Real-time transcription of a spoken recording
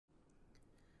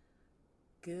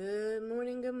Good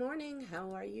morning, good morning.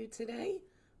 How are you today?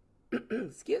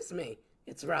 Excuse me.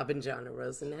 It's Robin John of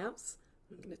Rosenhaus.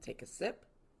 I'm going to take a sip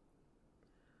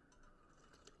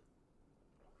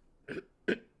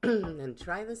and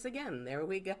try this again. There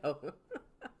we go.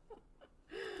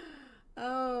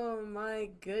 Oh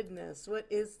my goodness. What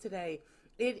is today?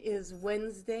 It is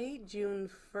Wednesday,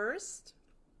 June 1st.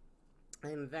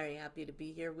 I'm very happy to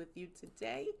be here with you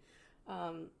today.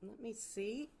 Let me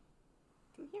see.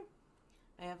 Come here.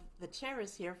 I have the chair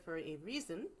is here for a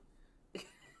reason.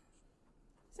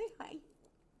 Say hi.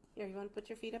 Here, you want to put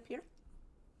your feet up here?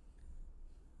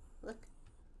 Look.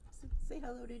 Say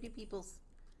hello to the peoples.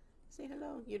 Say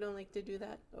hello. You don't like to do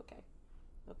that? Okay.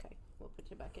 Okay. We'll put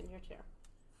you back in your chair.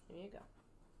 There you go.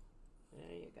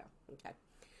 There you go. Okay.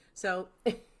 So,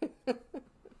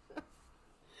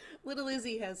 little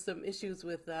Izzy has some issues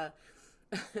with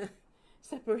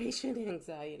separation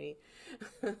anxiety.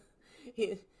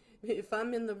 If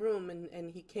I'm in the room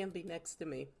and he can't be next to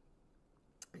me,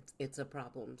 it's a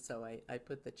problem. So I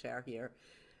put the chair here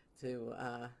to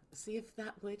see if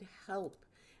that would help.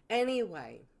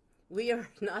 Anyway, we are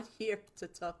not here to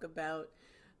talk about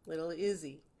little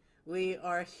Izzy. We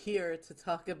are here to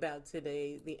talk about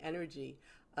today, the energy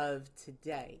of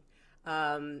today.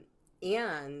 And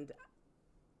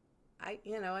I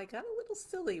got a little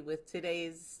silly with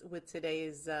today's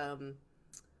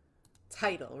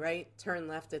title, right? Turn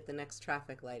left at the next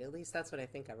traffic light. At least that's what I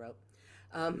think I wrote.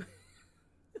 Um,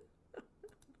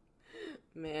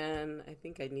 Man, I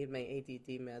think I need my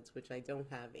ADD meds, which I don't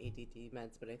have ADD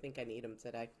meds, but I think I need them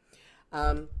today.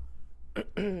 Um,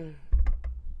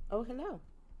 oh, hello.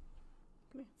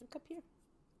 Come here. Look up here.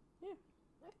 Yeah.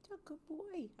 That's a good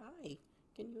boy. Hi.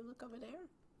 Can you look over there?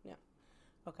 Yeah.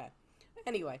 Okay.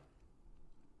 Anyway.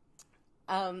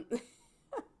 Um,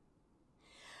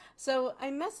 so I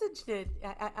messaged it.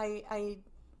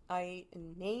 I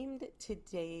named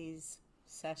today's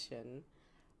session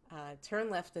turn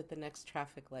left at the next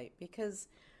traffic light because,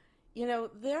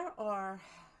 there are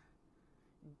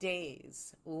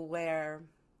days where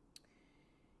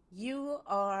you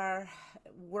are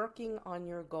working on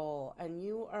your goal and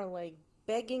you are like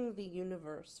begging the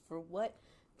universe for what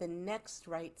the next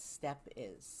right step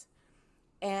is.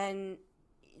 And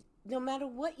no matter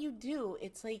what you do,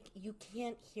 it's like you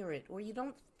can't hear it, or you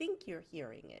don't think you're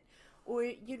hearing it, or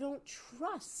you don't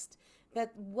trust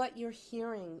that what you're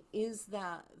hearing is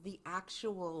the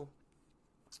actual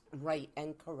right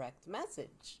and correct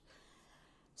message.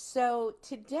 So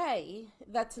today,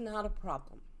 that's not a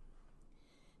problem.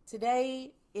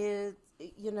 Today is,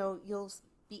 you'll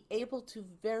be able to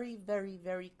very, very,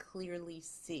 very clearly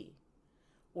see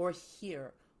or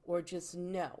hear or just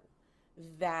know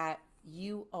that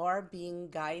you are being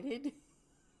guided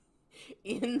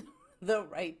in the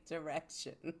right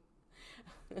direction.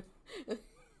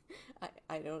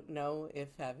 I don't know if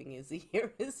having Izzy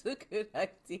here is a good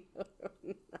idea or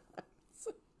not.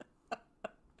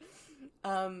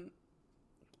 um,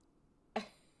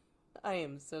 I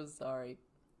am so sorry.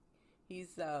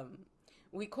 He's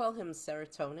we call him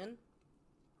serotonin.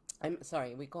 I'm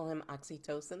sorry, we call him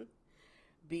oxytocin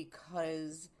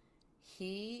because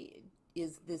he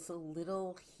is this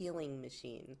little healing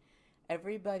machine.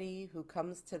 Everybody who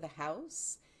comes to the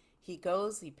house, he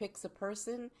goes, he picks a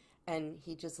person, and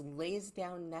he just lays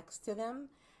down next to them,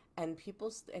 and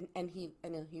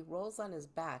he rolls on his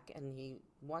back, and he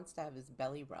wants to have his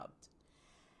belly rubbed,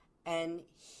 and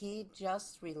he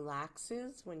just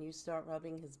relaxes when you start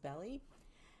rubbing his belly,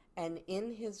 and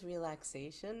in his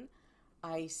relaxation,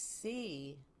 I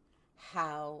see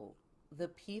how the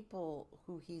people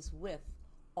who he's with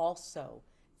also,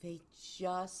 they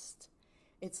just,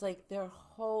 it's like their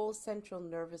whole central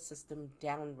nervous system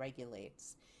down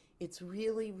regulates. It's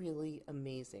really, really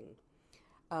amazing.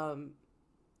 Um,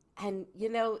 and,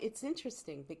 it's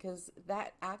interesting because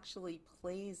that actually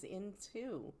plays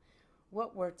into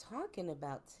what we're talking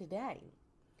about today.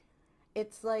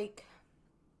 It's like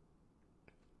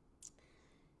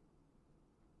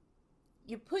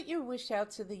you put your wish out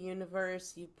to the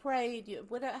universe, you pray,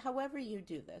 however you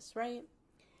do this, right?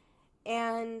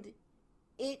 And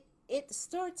it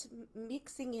starts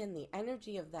mixing in, the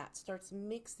energy of that starts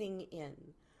mixing in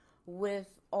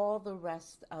with all the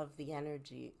rest of the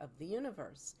energy of the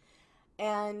universe.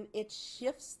 And it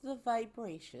shifts the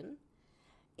vibration,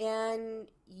 and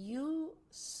you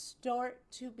start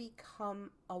to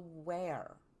become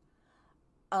aware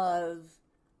of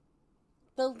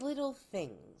the little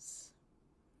things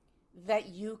that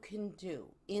you can do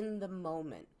in the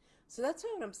moment. So that's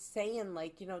what I'm saying,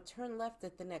 like, turn left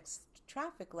at the next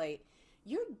traffic light.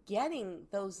 You're getting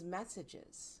those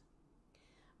messages.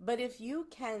 But if you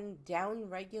can down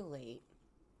regulate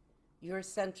your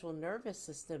central nervous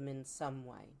system in some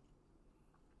way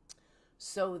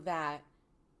so that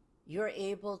you're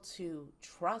able to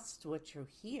trust what you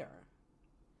hear.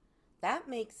 That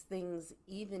makes things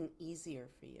even easier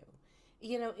for you.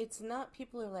 You know, it's not,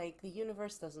 people are like, the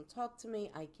universe doesn't talk to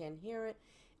me, I can't hear it.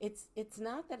 It's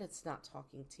not that it's not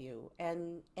talking to you,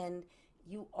 and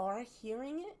you are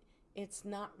hearing it, it's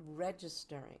not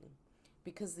registering,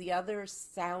 because the other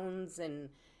sounds and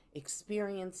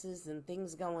experiences and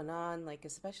things going on, like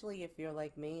especially if you're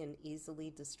like me and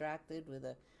easily distracted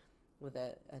with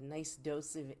a nice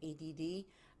dose of ADD,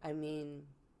 I mean,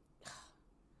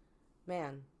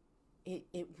 man,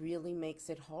 it really makes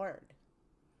it hard.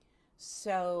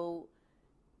 So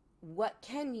what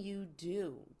can you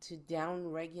do to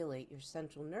downregulate your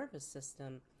central nervous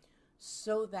system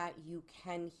so that you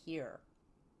can hear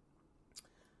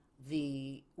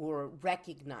or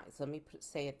recognize, let me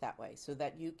say it that way, so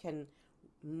that you can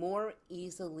more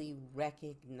easily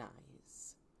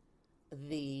recognize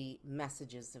the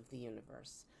messages of the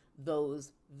universe,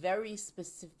 those very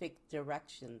specific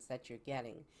directions that you're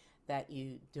getting that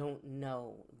you don't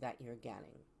know that you're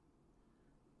getting,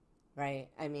 right?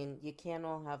 I mean, you can't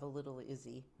all have a little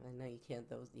Izzy. I know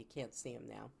you can't see him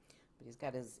now, but he's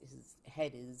got his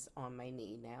head is on my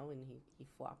knee now, and he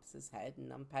flops his head,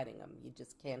 and I'm petting him. You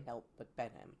just can't help but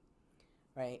pet him,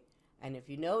 right? And if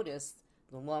you notice,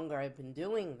 the longer I've been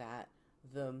doing that,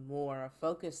 the more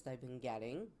focused I've been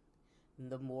getting,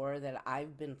 the more that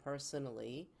I've been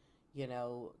personally, you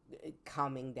know,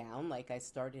 calming down. Like I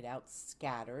started out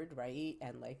scattered, right?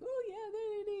 And like, oh yeah,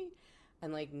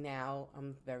 and like now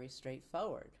I'm very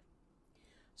straightforward.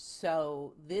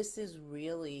 So this is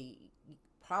really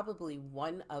probably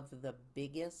one of the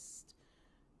biggest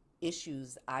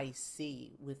issues I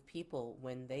see with people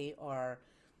when they are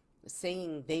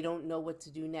saying they don't know what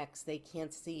to do next. They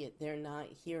can't see it. They're not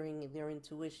hearing their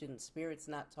intuition. Spirit's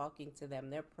not talking to them.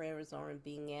 Their prayers aren't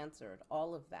being answered.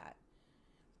 All of that.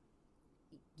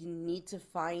 You need to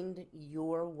find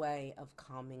your way of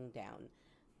calming down.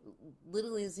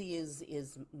 Little Izzy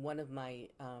is one of my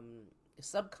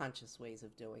subconscious ways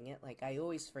of doing it. Like I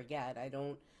always forget. I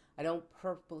don't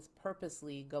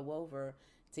purposely go over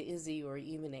to Izzy or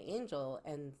even to Angel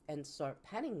and start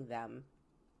petting them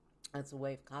as a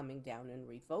way of calming down and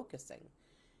refocusing.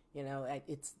 You know,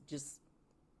 it's just,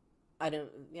 I don't,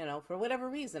 you know, for whatever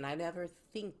reason, I never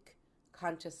think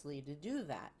consciously to do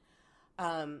that.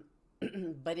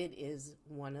 But it is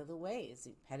one of the ways.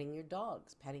 Petting your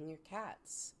dogs, petting your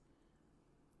cats.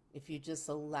 If you just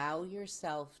allow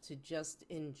yourself to just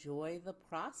enjoy the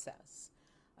process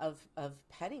of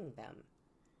petting them,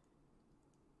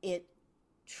 it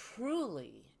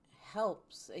truly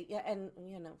helps. And,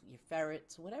 you know, your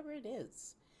ferrets, whatever it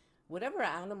is, whatever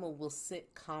animal will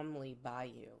sit calmly by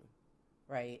you,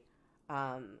 right?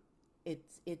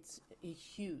 It's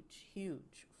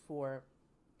huge for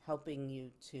helping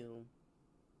you to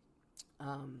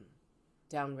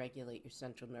downregulate your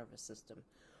central nervous system.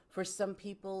 For some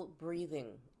people, breathing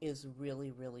is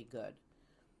really, really good.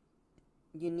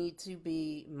 You need to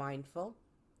be mindful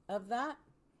of that,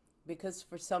 because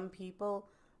for some people,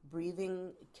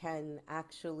 breathing can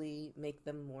actually make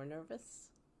them more nervous,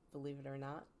 believe it or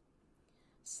not.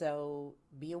 So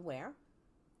be aware.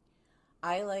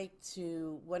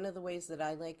 One of the ways that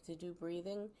I like to do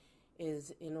breathing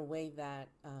is in a way that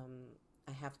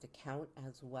I have to count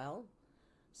as well.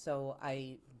 So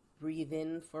I breathe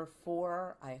in for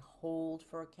 4, I hold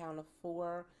for a count of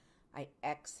 4, I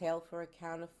exhale for a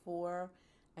count of 4,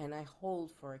 and I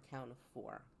hold for a count of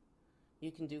 4.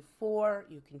 You can do 4,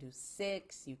 you can do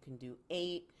 6, you can do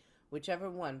 8, whichever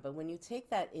one. But when you take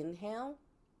that inhale,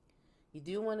 you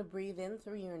do want to breathe in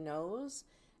through your nose,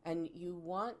 and you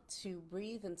want to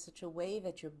breathe in such a way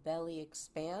that your belly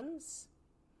expands,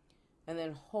 and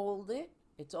then hold it.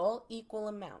 It's all equal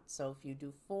amounts. So if you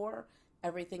do 4,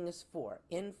 everything is 4.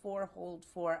 In 4, hold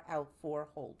 4, out 4,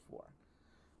 hold 4.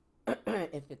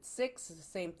 If it's 6, it's the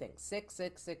same thing. 6,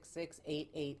 6, 6, 6, 8,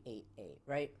 8, 8, 8,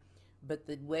 right? But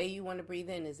the way you want to breathe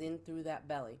in is in through that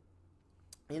belly.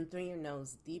 In through your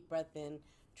nose, deep breath in.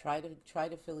 Try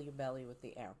to fill your belly with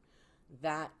the air.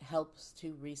 That helps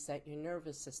to reset your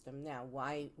nervous system. Now,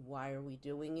 why are we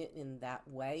doing it in that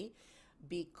way?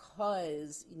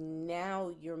 Because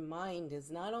now your mind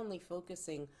is not only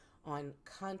focusing on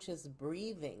conscious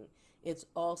breathing, it's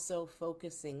also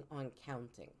focusing on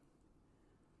counting.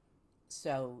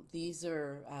 So these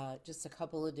are just a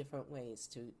couple of different ways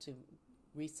to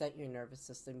reset your nervous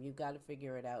system. You've got to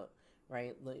figure it out,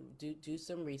 right? Do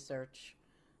some research.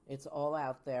 It's all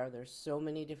out there. There's so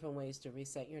many different ways to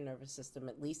reset your nervous system,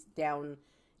 at least down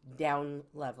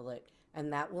level it.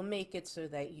 And that will make it so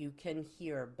that you can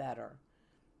hear better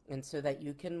and so that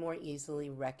you can more easily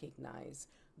recognize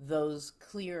those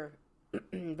clear,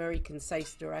 very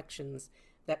concise directions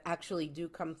that actually do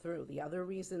come through. The other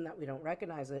reason that we don't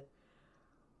recognize it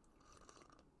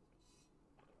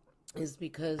is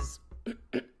because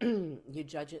you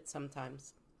judge it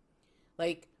sometimes.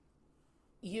 Like,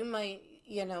 you might,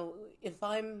 if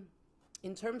I'm,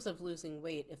 in terms of losing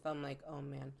weight, if I'm like, oh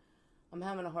man, I'm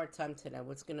having a hard time today,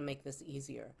 what's going to make this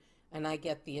easier? And I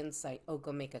get the insight, oh,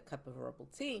 go make a cup of herbal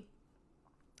tea.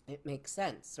 It makes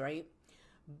sense, right?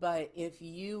 But if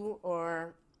you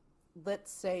are,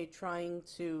 let's say, trying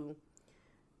to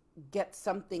get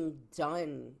something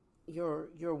done,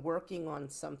 you're working on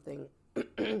something,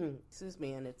 excuse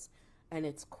me, and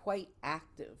it's quite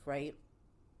active, right?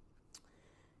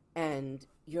 And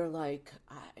you're like,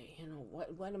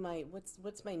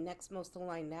 what's my next most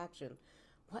aligned action?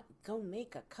 What, go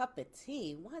make a cup of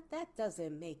tea? What? That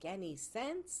doesn't make any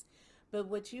sense. But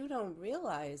what you don't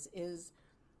realize is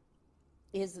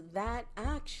that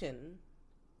action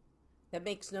that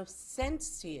makes no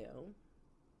sense to you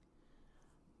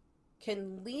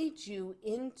can lead you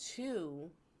into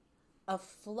a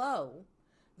flow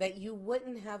that you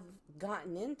wouldn't have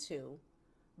gotten into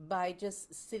by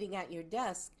just sitting at your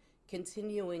desk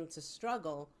continuing to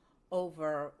struggle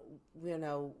over,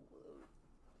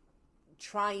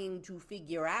 trying to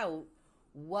figure out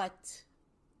what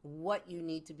you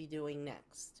need to be doing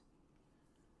next.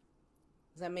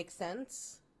 Does that make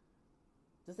sense?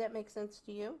 Does that make sense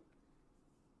to you?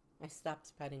 I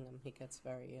stopped petting him. He gets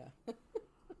very,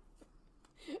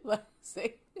 let's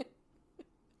see.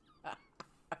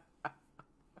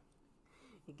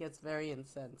 He gets very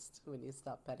incensed when you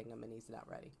stop petting him and he's not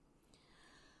ready.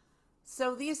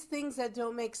 So these things that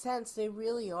don't make sense, they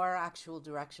really are actual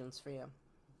directions for you.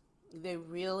 They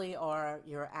really are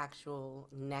your actual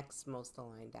next most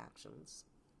aligned actions.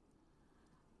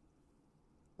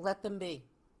 Let them be.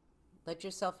 Let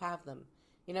yourself have them.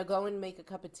 Go and make a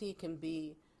cup of tea can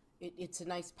be, it's a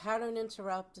nice pattern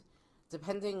interrupt.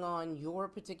 Depending on your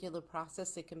particular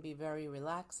process, it can be very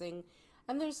relaxing.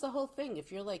 And there's the whole thing. If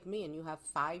you're like me and you have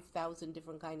 5,000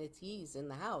 different kind of teas in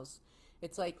the house,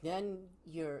 it's like then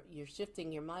you're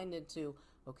shifting your mind into,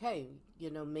 okay,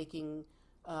 making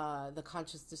the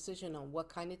conscious decision on what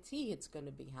kind of tea it's going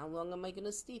to be. How long am I going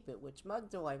to steep it? Which mug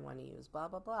do I want to use? Blah,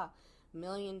 blah, blah. A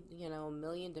million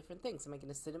different things. Am I going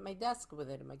to sit at my desk with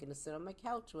it? Am I going to sit on my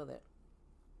couch with it?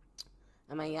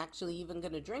 Am I actually even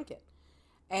going to drink it?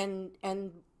 And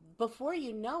before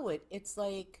you know it, it's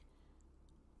like,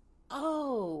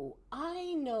 oh,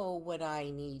 I know what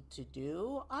I need to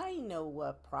do. I know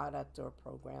what product or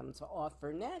program to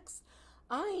offer next.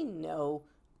 I know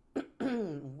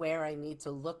where I need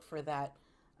to look for that,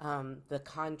 the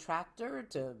contractor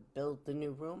to build the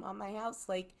new room on my house.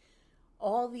 Like,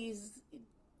 all these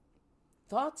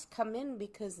thoughts come in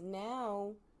because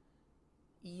now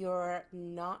you're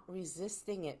not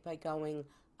resisting it by going,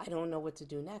 I don't know what to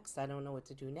do next. I don't know what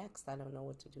to do next. I don't know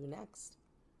what to do next.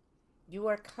 You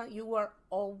are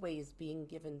always being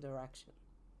given direction.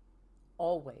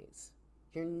 Always.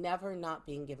 You're never not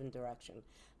being given direction.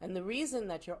 And the reason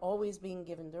that you're always being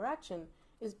given direction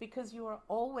is because you are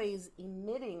always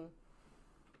emitting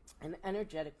an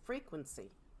energetic frequency.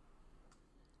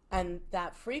 And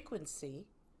that frequency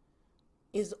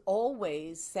is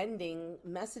always sending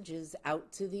messages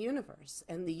out to the universe.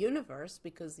 And the universe,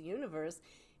 because the universe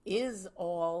is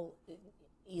all,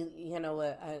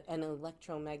 an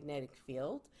electromagnetic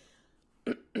field,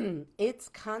 it's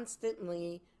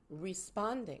constantly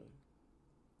responding.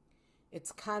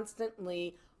 It's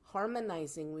constantly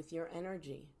harmonizing with your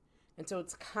energy. And so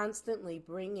it's constantly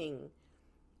bringing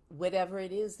whatever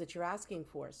it is that you're asking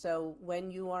for. So when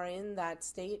you are in that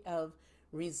state of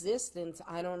resistance,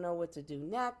 I don't know what to do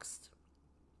next.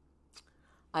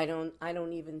 I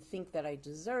don't even think that I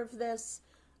deserve this.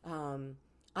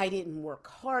 I didn't work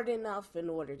hard enough in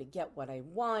order to get what I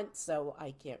want, so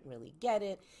I can't really get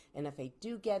it. And if I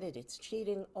do get it, it's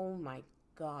cheating. Oh my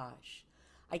gosh.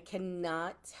 I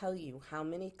cannot tell you how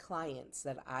many clients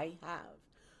that I have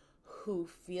who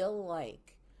feel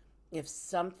like if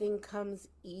something comes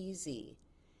easy,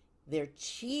 they're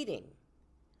cheating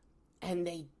and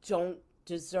they don't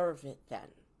deserve it then.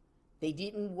 They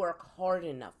didn't work hard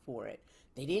enough for it.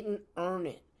 They didn't earn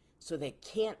it, so they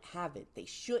can't have it. They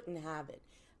shouldn't have it.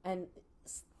 And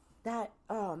that,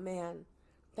 oh man,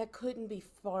 that couldn't be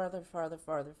farther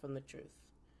from the truth.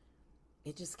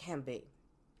 It just can't be.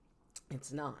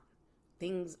 It's not.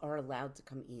 Things are allowed to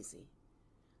come easy.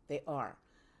 They are.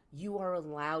 You are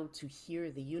allowed to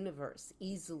hear the universe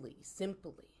easily,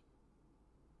 simply.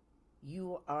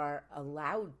 You are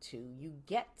allowed to. You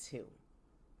get to.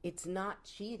 It's not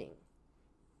cheating.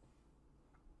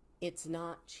 It's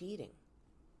not cheating.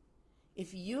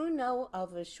 If you know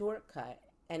of a shortcut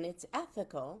and it's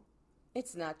ethical,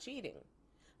 it's not cheating.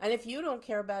 And if you don't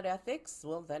care about ethics,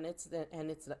 well, then it's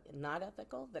not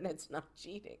ethical, then it's not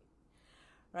cheating,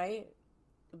 right?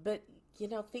 But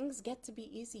things get to be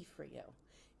easy for you.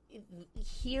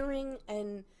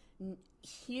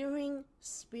 Hearing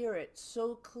spirit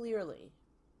so clearly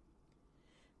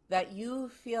that you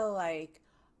feel like,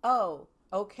 oh,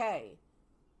 okay,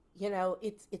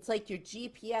 it's like your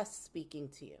GPS speaking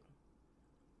to you.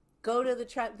 Go to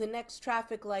the next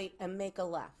traffic light and make a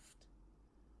left,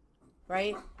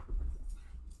 right?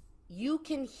 You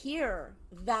can hear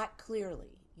that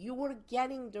clearly. You are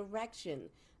getting direction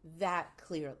that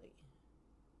clearly.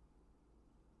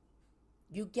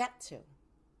 You get to.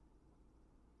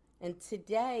 And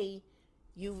today,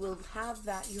 you will have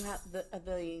that. You have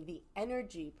the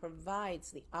energy provides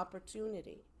the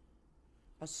opportunity,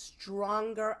 a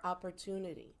stronger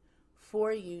opportunity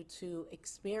for you to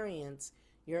experience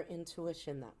your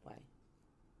intuition that way.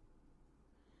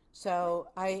 So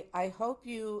I hope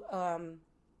you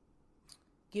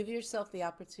give yourself the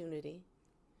opportunity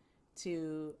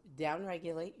to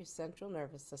downregulate your central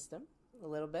nervous system a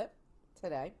little bit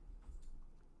today,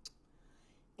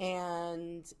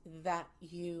 and that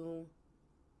you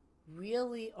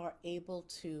really are able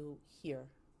to hear,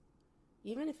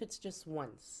 even if it's just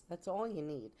once. That's all you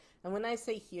need. And when I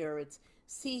say hear, it's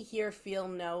see, hear, feel,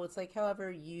 know. It's like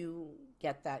however you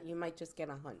get that. You might just get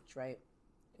a hunch, right?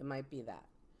 It might be that.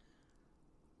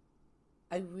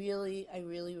 I really,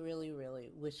 really,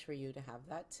 really wish for you to have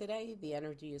that today. The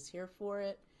energy is here for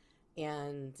it.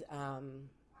 And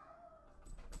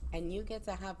you get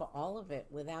to have all of it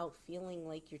without feeling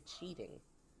like you're cheating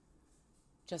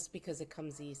just because it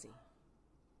comes easy.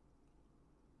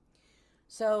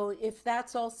 So if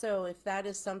that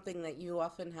is something that you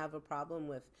often have a problem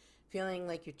with, feeling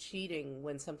like you're cheating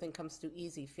when something comes too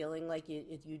easy, feeling like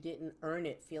you didn't earn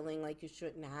it, feeling like you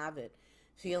shouldn't have it,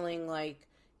 feeling like,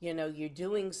 you're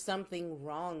doing something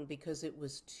wrong because it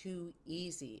was too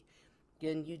easy,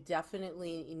 then you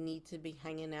definitely need to be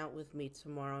hanging out with me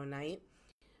tomorrow night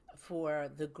for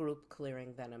the group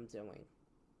clearing that I'm doing.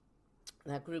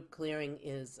 That group clearing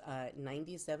is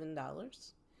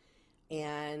 $97.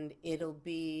 And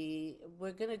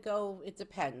we're going to go, it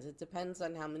depends. It depends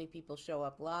on how many people show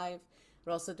up live. It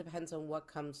also depends on what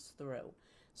comes through.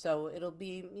 So it'll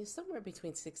be somewhere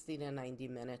between 60 to 90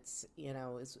 minutes,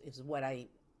 is what I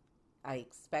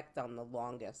expect on the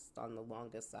longest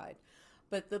side.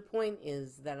 But the point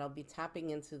is that I'll be tapping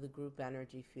into the group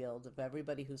energy field of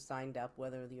everybody who signed up,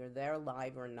 whether you're there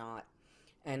live or not.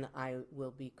 And I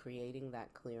will be creating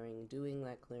that clearing, doing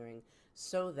that clearing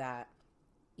so that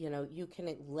you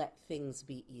can let things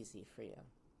be easy for you,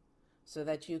 so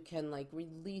that you can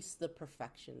release the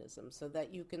perfectionism, so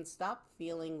that you can stop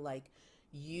feeling like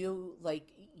you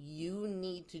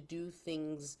need to do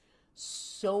things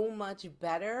so much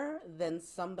better than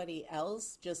somebody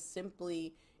else just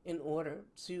simply in order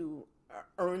to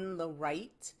earn the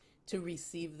right to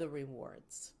receive the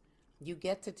rewards. You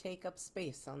get to take up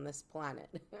space on this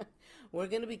planet. We're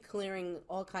going to be clearing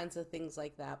all kinds of things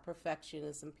like that,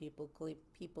 perfectionism, people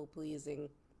pleasing,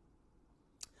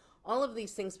 all of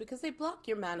these things, because they block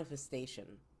your manifestation.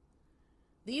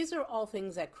 These are all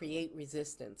things that create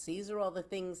resistance. These are all the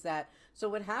things so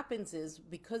what happens is,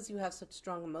 because you have such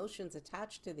strong emotions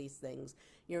attached to these things,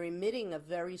 you're emitting a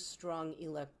very strong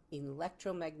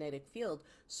electromagnetic field,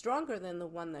 stronger than the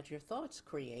one that your thoughts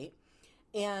create.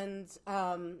 And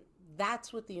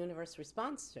that's what the universe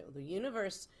responds to. The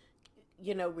universe,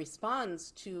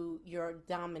 responds to your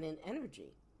dominant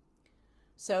energy.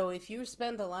 So if you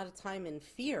spend a lot of time in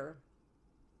fear,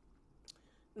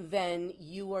 then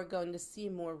you are going to see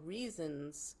more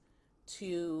reasons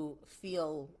to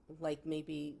feel like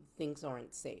maybe things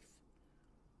aren't safe.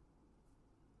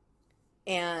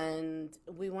 And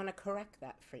we want to correct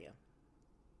that for you.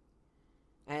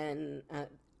 And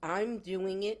I'm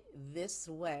doing it this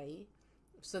way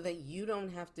so that you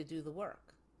don't have to do the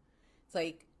work. It's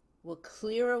like, we'll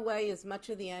clear away as much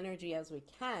of the energy as we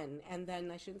can, and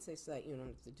then I shouldn't say so that you don't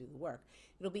have to do the work.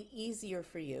 It'll be easier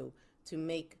for you to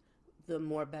make the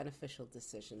more beneficial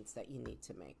decisions that you need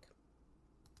to make.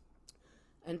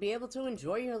 And be able to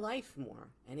enjoy your life more.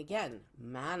 And again,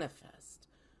 manifest.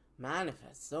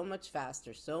 Manifest so much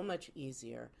faster, so much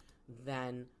easier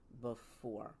than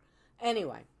before.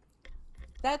 Anyway,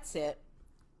 that's it.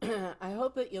 I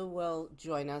hope that you will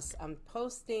join us. I'm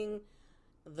posting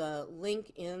the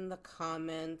link in the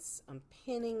comments. I'm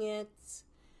pinning it.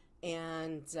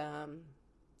 And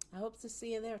I hope to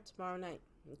see you there tomorrow night.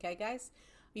 Okay, guys?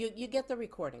 You get the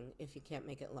recording if you can't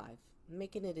make it live. I'm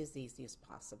making it as easy as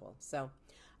possible. So,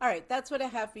 all right, that's what I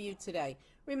have for you today.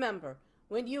 Remember,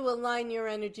 when you align your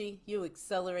energy, you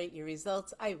accelerate your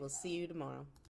results. I will see you tomorrow.